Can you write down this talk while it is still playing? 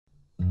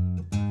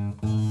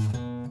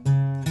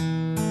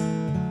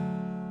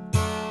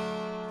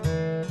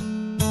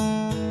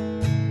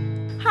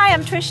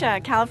I'm Tricia, a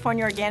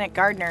California organic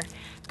gardener.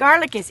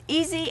 Garlic is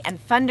easy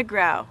and fun to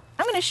grow.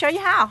 I'm going to show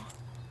you how.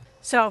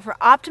 So for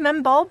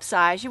optimum bulb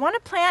size, you want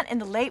to plant in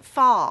the late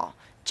fall,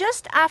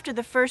 just after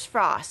the first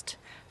frost.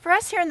 For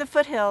us here in the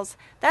foothills,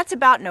 that's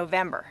about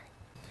November.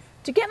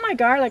 To get my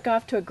garlic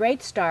off to a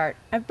great start,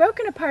 I've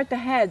broken apart the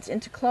heads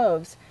into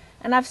cloves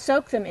and I've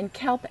soaked them in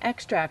kelp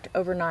extract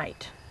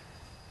overnight.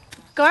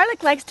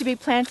 Garlic likes to be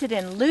planted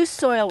in loose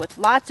soil with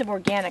lots of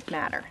organic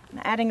matter.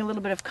 I'm adding a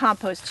little bit of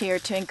compost here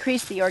to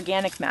increase the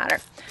organic matter.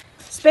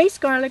 Space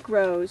garlic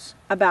rows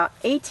about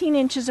 18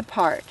 inches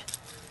apart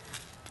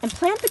and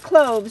plant the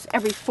cloves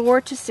every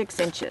 4 to 6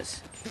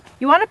 inches.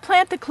 You want to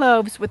plant the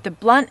cloves with the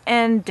blunt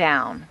end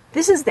down.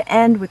 This is the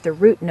end with the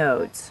root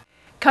nodes.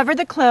 Cover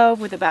the clove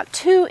with about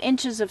 2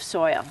 inches of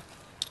soil.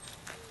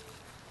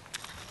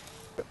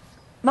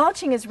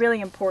 Mulching is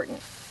really important.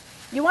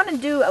 You want to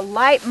do a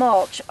light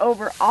mulch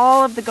over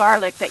all of the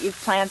garlic that you've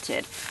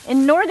planted.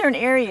 In northern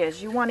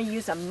areas, you want to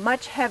use a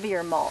much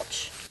heavier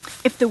mulch.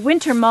 If the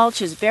winter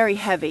mulch is very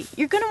heavy,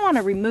 you're going to want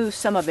to remove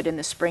some of it in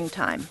the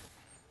springtime.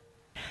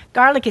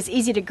 Garlic is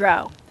easy to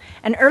grow,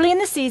 and early in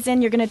the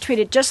season, you're going to treat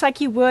it just like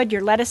you would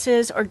your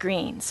lettuces or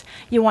greens.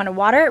 You want to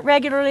water it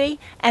regularly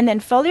and then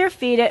foliar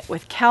feed it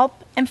with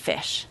kelp and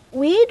fish.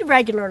 Weed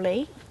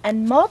regularly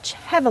and mulch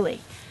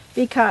heavily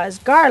because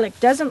garlic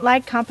doesn't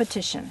like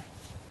competition.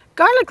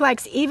 Garlic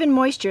likes even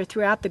moisture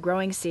throughout the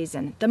growing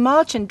season. The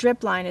mulch and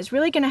drip line is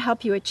really going to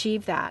help you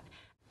achieve that.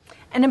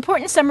 An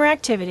important summer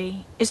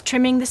activity is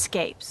trimming the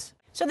scapes.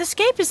 So the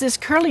scape is this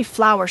curly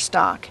flower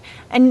stalk,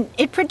 and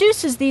it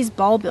produces these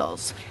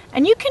bulbils.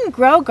 And you can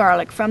grow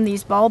garlic from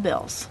these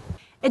bulbils.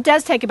 It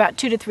does take about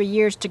 2 to 3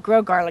 years to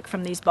grow garlic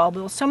from these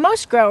bulbils, so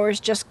most growers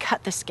just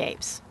cut the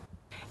scapes.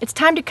 It's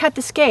time to cut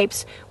the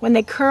scapes when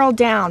they curl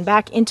down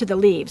back into the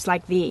leaves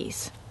like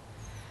these.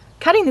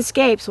 Cutting the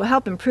scapes will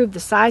help improve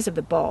the size of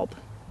the bulb.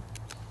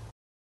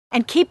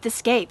 And keep the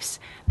scapes.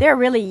 They're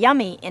really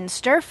yummy in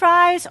stir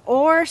fries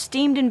or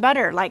steamed in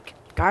butter like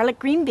garlic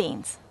green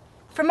beans.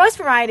 For most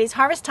varieties,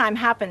 harvest time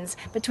happens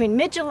between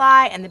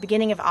mid-July and the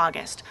beginning of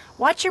August.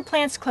 Watch your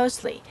plants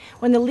closely.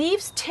 When the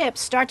leaves'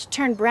 tips start to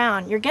turn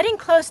brown, you're getting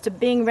close to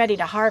being ready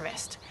to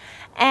harvest.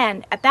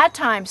 And at that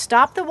time,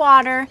 stop the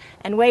water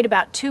and wait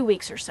about 2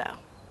 weeks or so.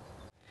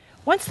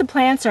 Once the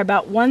plants are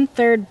about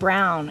 1/3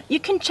 brown, you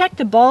can check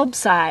the bulb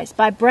size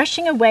by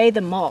brushing away the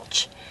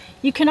mulch.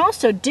 You can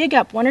also dig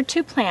up 1 or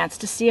 2 plants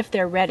to see if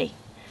they're ready.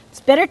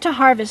 It's better to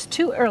harvest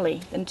too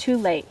early than too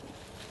late.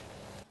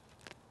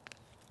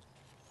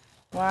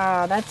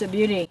 Wow, that's a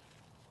beauty.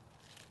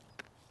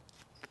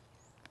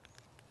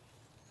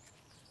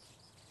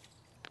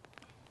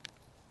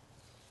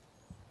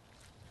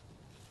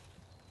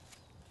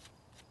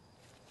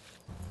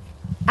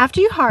 After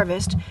you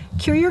harvest,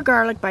 cure your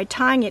garlic by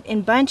tying it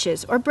in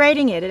bunches or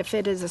braiding it if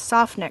it is a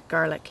soft-neck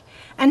garlic,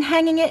 and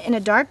hanging it in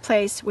a dark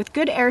place with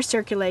good air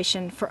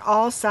circulation for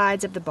all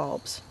sides of the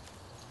bulbs.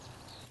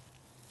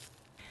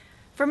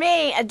 For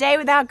me, a day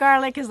without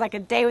garlic is like a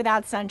day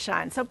without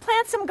sunshine, so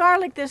plant some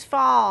garlic this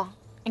fall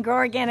and grow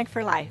organic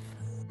for life.